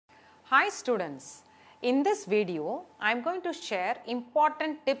Hi students, in this video I am going to share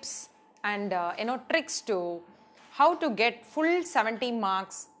important tips and tricks to how to get full 70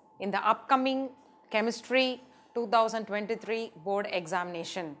 marks in the upcoming chemistry 2023 board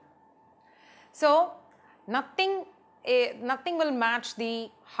examination. So nothing will match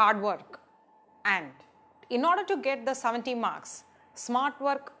the hard work, and in order to get the 70 marks, smart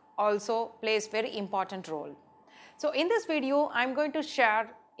work also plays very important role. So in this video I am going to share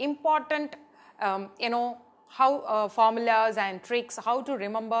important formulas and tricks, how to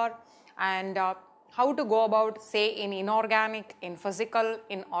remember and how to go about, say, in inorganic, in physical,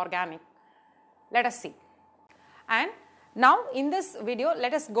 in organic. Let us see. And now in this video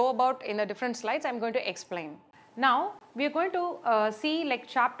let us go about in the different slides. I am going to explain. Now we are going to see like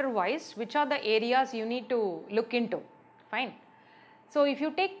chapter wise which are the areas you need to look into. Fine. So if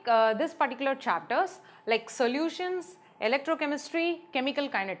you take this particular chapters like solutions, electrochemistry, chemical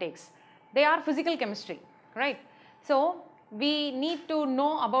kinetics, they are physical chemistry, right? So we need to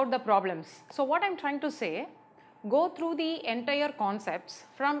know about the problems. So what I am trying to say, go through the entire concepts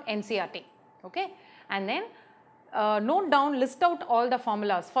from NCERT, okay, and then note down, list out all the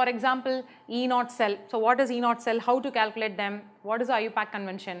formulas. For example, E0 cell. So what is E0 cell, how to calculate them, what is the IUPAC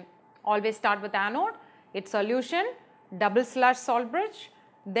convention? Always start with anode, its solution, double slash salt bridge,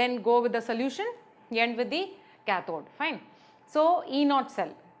 then go with the solution, end with the cathode. Fine. So E0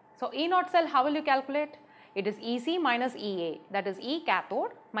 cell. So E0 cell, how will you calculate? It is EC minus EA, that is E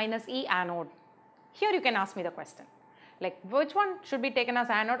cathode minus E anode. Here you can ask me the question like which one should be taken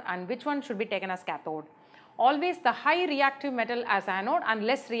as anode and which one should be taken as cathode. Always the high reactive metal as anode and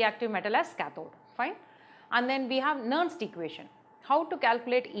less reactive metal as cathode. Fine. And then we have Nernst equation. How to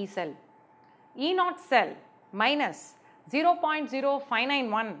calculate E cell? E0 cell minus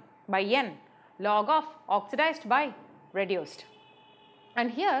 0.0591 by N log of oxidized by reduced.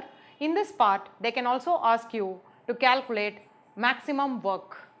 And here in this part they can also ask you to calculate maximum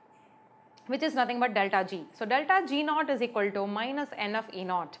work, which is nothing but delta G. So delta G naught is equal to minus N of E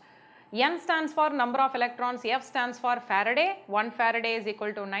naught. N stands for number of electrons, F stands for Faraday. 1 Faraday is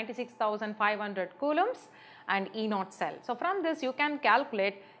equal to 96,500 coulombs and E naught cell. So from this you can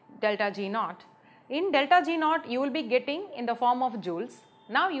calculate delta G naught. In delta G naught you will be getting in the form of joules.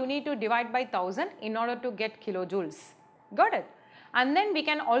 Now you need to divide by 1000 in order to get kilojoules. Got it? And then we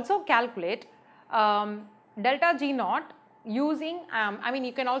can also calculate delta G naught using,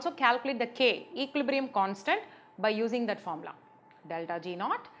 you can also calculate the K, equilibrium constant, by using that formula. Delta G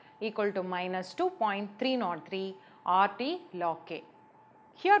naught equal to minus 2.303 RT log K.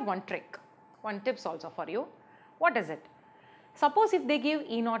 Here one trick, one tips also for you. What is it? Suppose if they give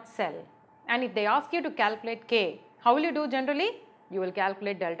E0 cell and if they ask you to calculate K, how will you do generally? You will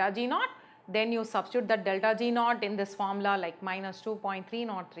calculate delta G naught, then you substitute that delta G naught in this formula like minus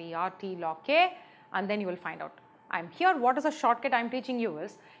 2.303 RT log K, and then you will find out. Here what is a shortcut I am teaching you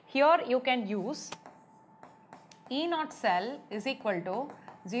is, here you can use E0 cell is equal to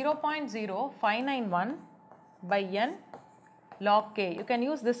 0.0591 by N log K. You can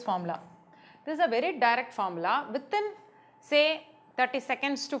use this formula. This is a very direct formula. Within say 30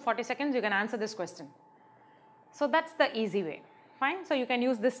 seconds to 40 seconds you can answer this question. So that's the easy way. Fine. So you can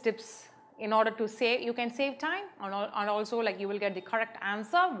use these tips in order to save, you can save time and also like you will get the correct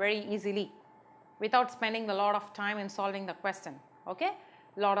answer very easily without spending a lot of time in solving the question. Okay.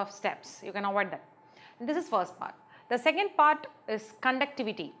 Lot of steps. You can avoid that. And this is first part. The second part is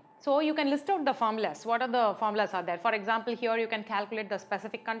conductivity. So you can list out the formulas. What are the formulas are there? For example, here you can calculate the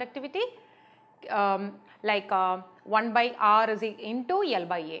specific conductivity 1 by R is into L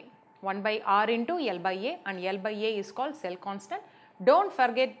by A. 1 by R into L by A, and L by A is called cell constant. Don't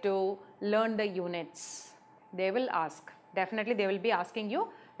forget to learn the units. They will ask. Definitely they will be asking you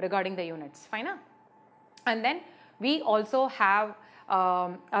regarding the units. Fine. And then we also have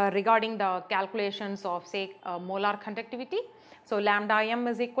regarding the calculations of say molar conductivity. So lambda M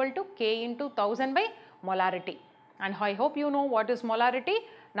is equal to K into 1000 by molarity. And I hope you know what is molarity.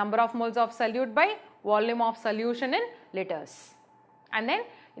 Number of moles of solute by volume of solution in liters. And then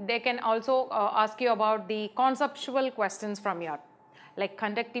they can also ask you about the conceptual questions from here like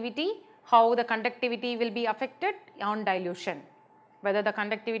conductivity, how the conductivity will be affected on dilution, whether the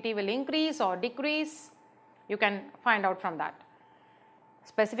conductivity will increase or decrease, you can find out from that.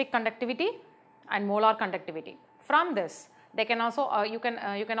 Specific conductivity and molar conductivity. From this they can also you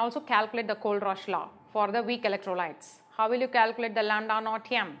can also calculate the Kohlrausch law for the weak electrolytes. How will you calculate the lambda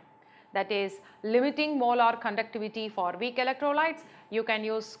naught M? That is limiting molar conductivity for weak electrolytes. You can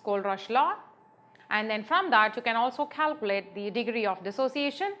use Kohlrausch law, and then from that you can also calculate the degree of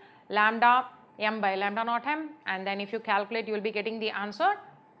dissociation lambda M by lambda naught M, and then if you calculate you will be getting the answer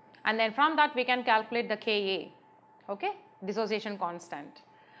and then from that we can calculate the Ka, okay, dissociation constant.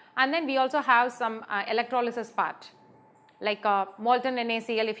 And then we also have some electrolysis part, like molten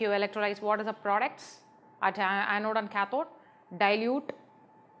NaCl. If you electrolyze, what is the products at anode and cathode? Dilute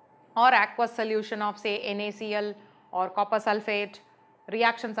or aqueous solution of say NaCl or copper sulfate.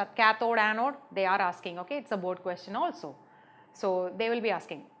 Reactions at cathode, anode, they are asking, okay, it's a board question also. So they will be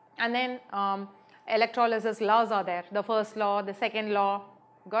asking. And then electrolysis laws are there, the first law, the second law,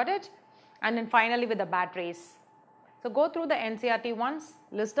 got it? And then finally with the batteries. So go through the NCERT once,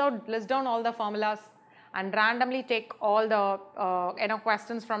 list down all the formulas and randomly take all the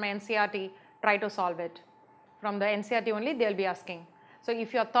questions from NCERT, try to solve it. From the NCERT only they will be asking. So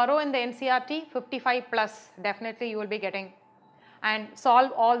if you are thorough in the NCERT, 55 plus definitely you will be getting, and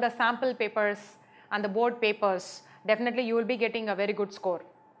solve all the sample papers and the board papers, definitely you will be getting a very good score,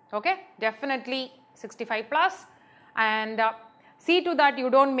 okay, definitely 65 plus, and see to that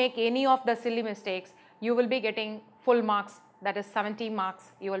you don't make any of the silly mistakes. You will be getting full marks, that is 70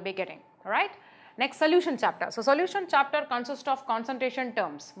 marks you will be getting, alright. Next, solution chapter. So solution chapter consists of concentration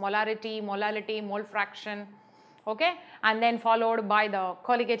terms, molarity, molality, mole fraction, okay, and then followed by the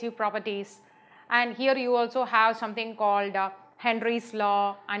colligative properties, and here you also have something called Henry's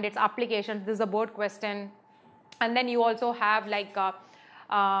law and its applications. This is a board question. And then you also have like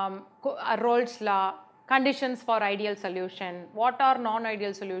Rolle's law, conditions for ideal solution, what are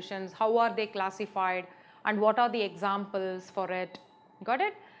non-ideal solutions, how are they classified, and what are the examples for it, got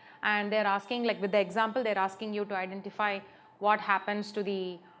it? And they are asking, like with the example, they are asking you to identify what happens to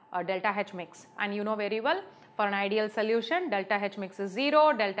the delta H mix, and you know very well, for an ideal solution delta H mix is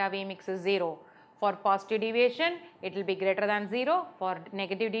 0, delta V mix is 0. For positive deviation, it will be greater than 0. For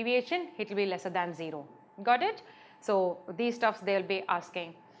negative deviation, it will be lesser than 0. Got it? So these stuffs they will be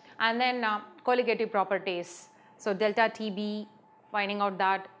asking. And then colligative properties. So delta TB, finding out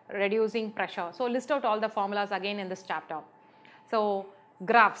that, reducing pressure. So list out all the formulas again in this chapter. So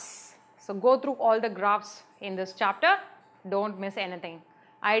graphs. So go through all the graphs in this chapter. Don't miss anything.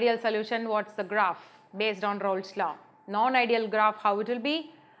 Ideal solution, what's the graph? Based on Rolle's law. Non-ideal graph, how it will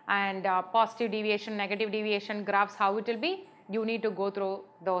be? And positive deviation, negative deviation graphs, how it will be, you need to go through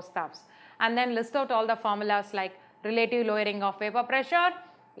those stuffs. And then list out all the formulas like relative lowering of vapor pressure,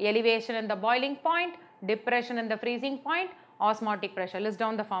 elevation in the boiling point, depression in the freezing point, osmotic pressure. List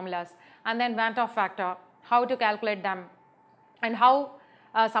down the formulas. And then Van 't Hoff factor, how to calculate them, and how,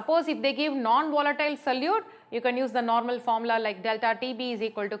 suppose if they give non-volatile solute, you can use the normal formula like delta TB is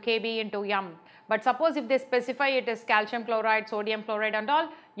equal to KB into M. But suppose if they specify it is calcium chloride, sodium chloride and all,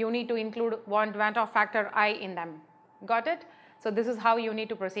 you need to include Van 't Hoff factor I in them. Got it? So this is how you need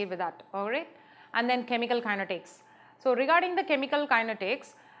to proceed with that. Alright. And then chemical kinetics. So regarding the chemical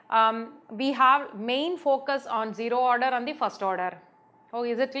kinetics, we have main focus on zero order and the first order. Oh,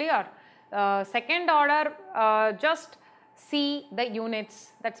 is it clear? Second order, just see the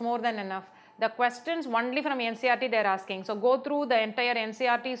units. That's more than enough. The questions only from NCERT they are asking. So go through the entire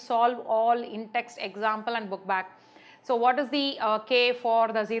NCERT, solve all in-text example and book back. So what is the K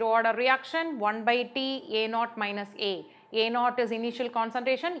for the zero order reaction? 1 by T A naught minus A. A naught is initial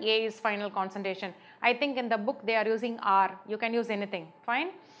concentration, A is final concentration. I think in the book they are using R. You can use anything, fine.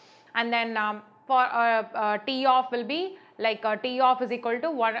 And then for T off will be like T off is equal to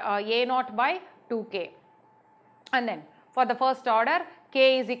A naught by 2K. And then for the first order,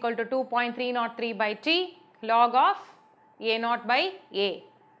 K is equal to 2.303 by T log of A naught by A.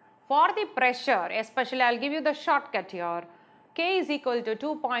 For the pressure, especially I will give you the shortcut here. K is equal to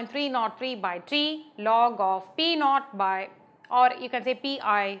 2.303 by T log of P naught by, or you can say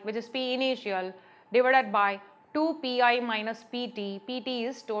Pi, which is P initial, divided by 2 Pi minus Pt. Pt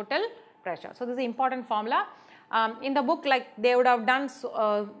is total pressure. So this is an important formula. In the book, like they would have done,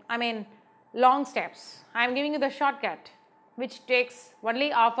 long steps. I am giving you the shortcut, which takes only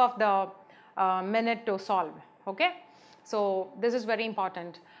half of the minute to solve. Okay. So this is very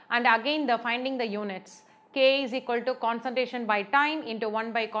important. And again, the finding the units. K is equal to concentration by time into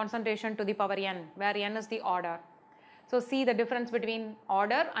 1 by concentration to the power n, where n is the order. So see the difference between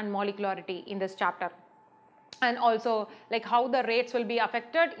order and molecularity in this chapter. And also like how the rates will be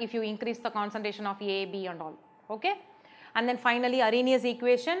affected if you increase the concentration of A, B and all. Okay. And then finally Arrhenius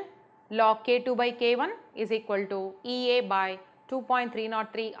equation, log K2 by K1 is equal to EA by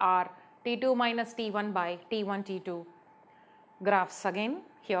 2.303 R T2 minus T1 by T1 T2. Graphs again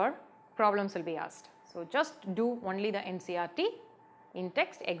here, problems will be asked. So just do only the NCERT in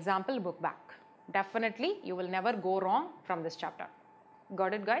text example book back. Definitely you will never go wrong from this chapter.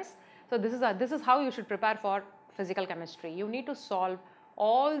 Got it, guys? So this is how you should prepare for physical chemistry. You need to solve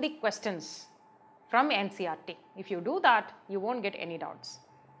all the questions from NCERT. If you do that, you won't get any doubts.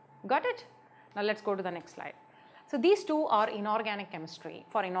 Got it? Now let's go to the next slide. So these two are inorganic chemistry.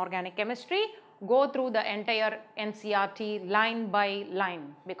 For inorganic chemistry, go through the entire NCERT line by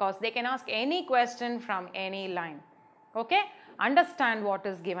line, because they can ask any question from any line. Okay? Understand what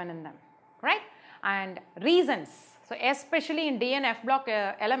is given in them, right? And reasons. So especially in D and F block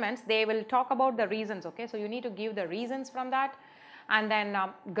elements, they will talk about the reasons. Okay? So you need to give the reasons from that. And then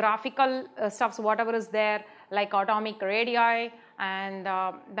graphical stuffs, whatever is there, like atomic radii and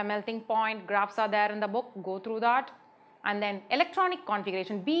the melting point graphs are there in the book, go through that. And then electronic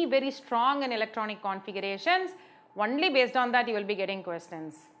configuration, be very strong in electronic configurations. Only based on that you will be getting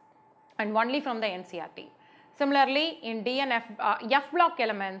questions, and only from the NCERT. Similarly, in D and F block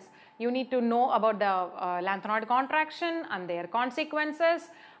elements, you need to know about the lanthanoid contraction and their consequences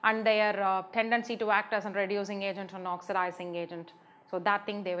and their tendency to act as a reducing agent and oxidizing agent. So that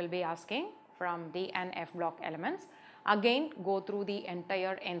thing they will be asking from D and F block elements. Again, go through the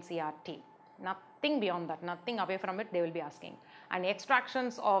entire NCERT. Nothing beyond that, nothing away from it they will be asking. And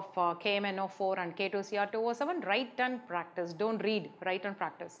extractions of KMNO4 and K2Cr2O7, write and practice. Don't read, write and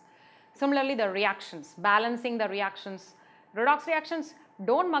practice. Similarly, the reactions, balancing the reactions. Redox reactions,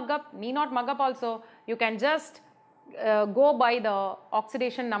 don't mug up, need not mug up also. You can just go by the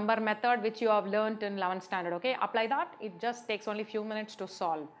oxidation number method which you have learnt in 11th standard. Okay, apply that. It just takes only few minutes to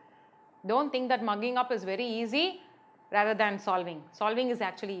solve. Don't think that mugging up is very easy rather than solving. Solving is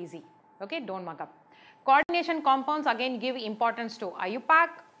actually easy. Okay, don't mug up. Coordination compounds, again give importance to IUPAC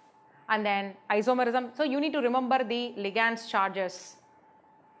and then isomerism. So you need to remember the ligands charges.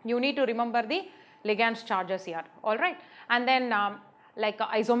 You need to remember the ligands charges here. Alright. And then like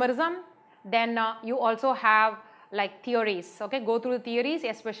isomerism, then you also have like theories. Okay, go through the theories,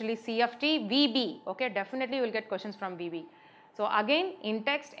 especially CFT, VB. Okay, definitely you will get questions from VB. So again, in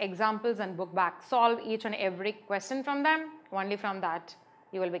text, examples and book back. Solve each and every question from them. Only from that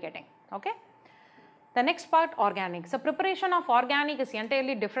you will be getting. Okay. The next part, organic. So preparation of organic is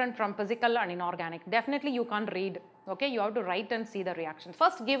entirely different from physical and inorganic. Definitely you can't read. Okay, you have to write and see the reactions.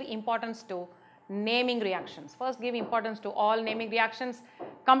 First, give importance to naming reactions. First, give importance to all naming reactions.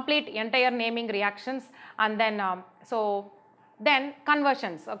 Complete entire naming reactions, and then then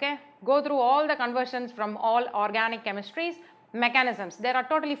conversions. Okay, go through all the conversions from all organic chemistries. Mechanisms. There are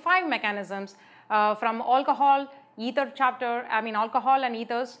totally 5 mechanisms from alcohol, ether chapter. I mean alcohol and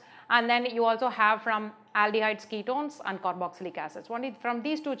ethers. And then you also have from aldehydes, ketones and carboxylic acids. Only from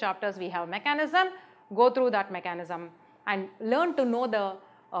these 2 chapters we have mechanism. Go through that mechanism and learn to know the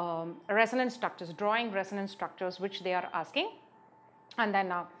resonance structures, drawing resonance structures which they are asking. And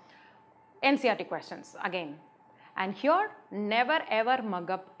then NCERT questions again. And here never ever mug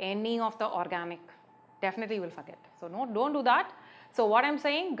up any of the organic. Definitely you will forget. So no, don't do that. So what I am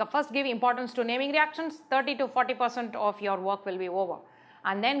saying, first give importance to naming reactions. 30 to 40% of your work will be over.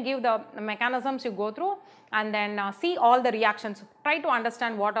 And then give the mechanisms you go through, and then see all the reactions. Try to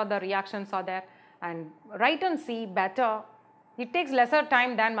understand what are the reactions are there, and write and see better. It takes lesser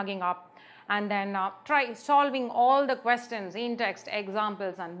time than mugging up. And then try solving all the questions in text,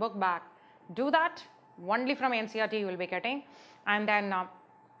 examples and book back. Do that. Only from NCERT you will be getting. And then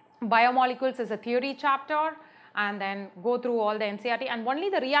biomolecules is a theory chapter, and then go through all the NCERT, and only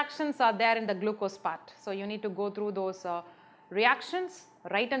the reactions are there in the glucose part. So you need to go through those reactions,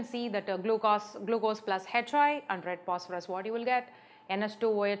 write and see that glucose plus HI and red phosphorus, what you will get,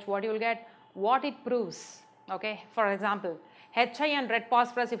 NH2OH, what you will get, what it proves. Okay, for example, HI and red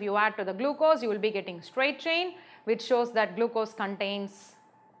phosphorus, if you add to the glucose, you will be getting straight chain, which shows that glucose contains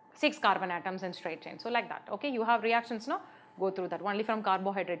 6 carbon atoms in straight chain. So like that. Okay, you have reactions now, go through that. Only from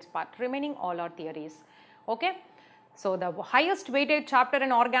carbohydrates part, remaining all are theories. Okay. So the highest weighted chapter in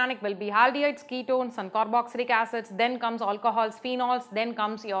organic will be aldehydes, ketones and carboxylic acids, then comes alcohols, phenols, then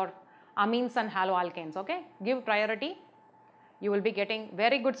comes your amines and haloalkanes. Okay, give priority. You will be getting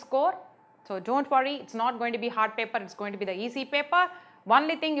very good score. So don't worry, it's not going to be hard paper, it's going to be the easy paper.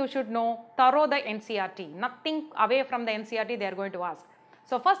 Only thing you should know, thorough the NCERT, nothing away from the NCERT they are going to ask.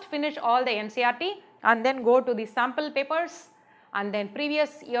 So first finish all the NCERT and then go to the sample papers and then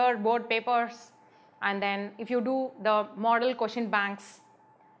previous year board papers. And then if you do the model question banks,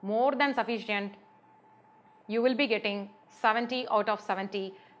 more than sufficient, you will be getting 70 out of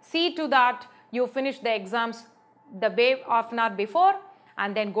 70. See to that you finish the exams the day half an hour before,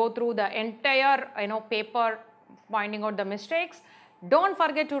 and then go through the entire paper, finding out the mistakes. Don't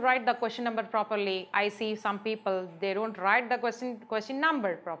forget to write the question number properly. I see some people, they don't write the question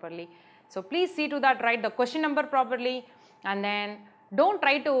number properly. So please see to that, write the question number properly, and then don't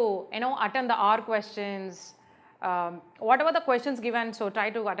try to attend the R questions, whatever the questions given, so try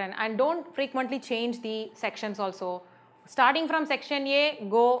to attend, and don't frequently change the sections also. Starting from section A,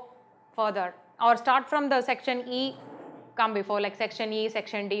 go further, or start from the section E, come before, like section E,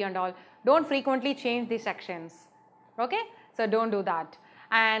 section D and all. Don't frequently change the sections, okay? So don't do that,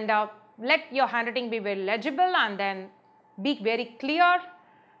 and let your handwriting be very legible and then be very clear.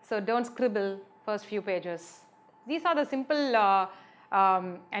 So don't scribble first few pages. These are the simple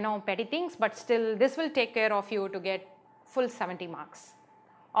petty things, but still this will take care of you to get full 70 marks.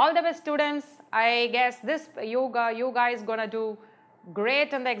 All the best, students. I guess you guys gonna do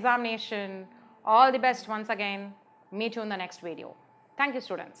great in the examination. All the best once again. Meet you in the next video. Thank you,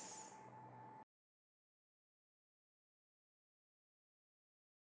 students.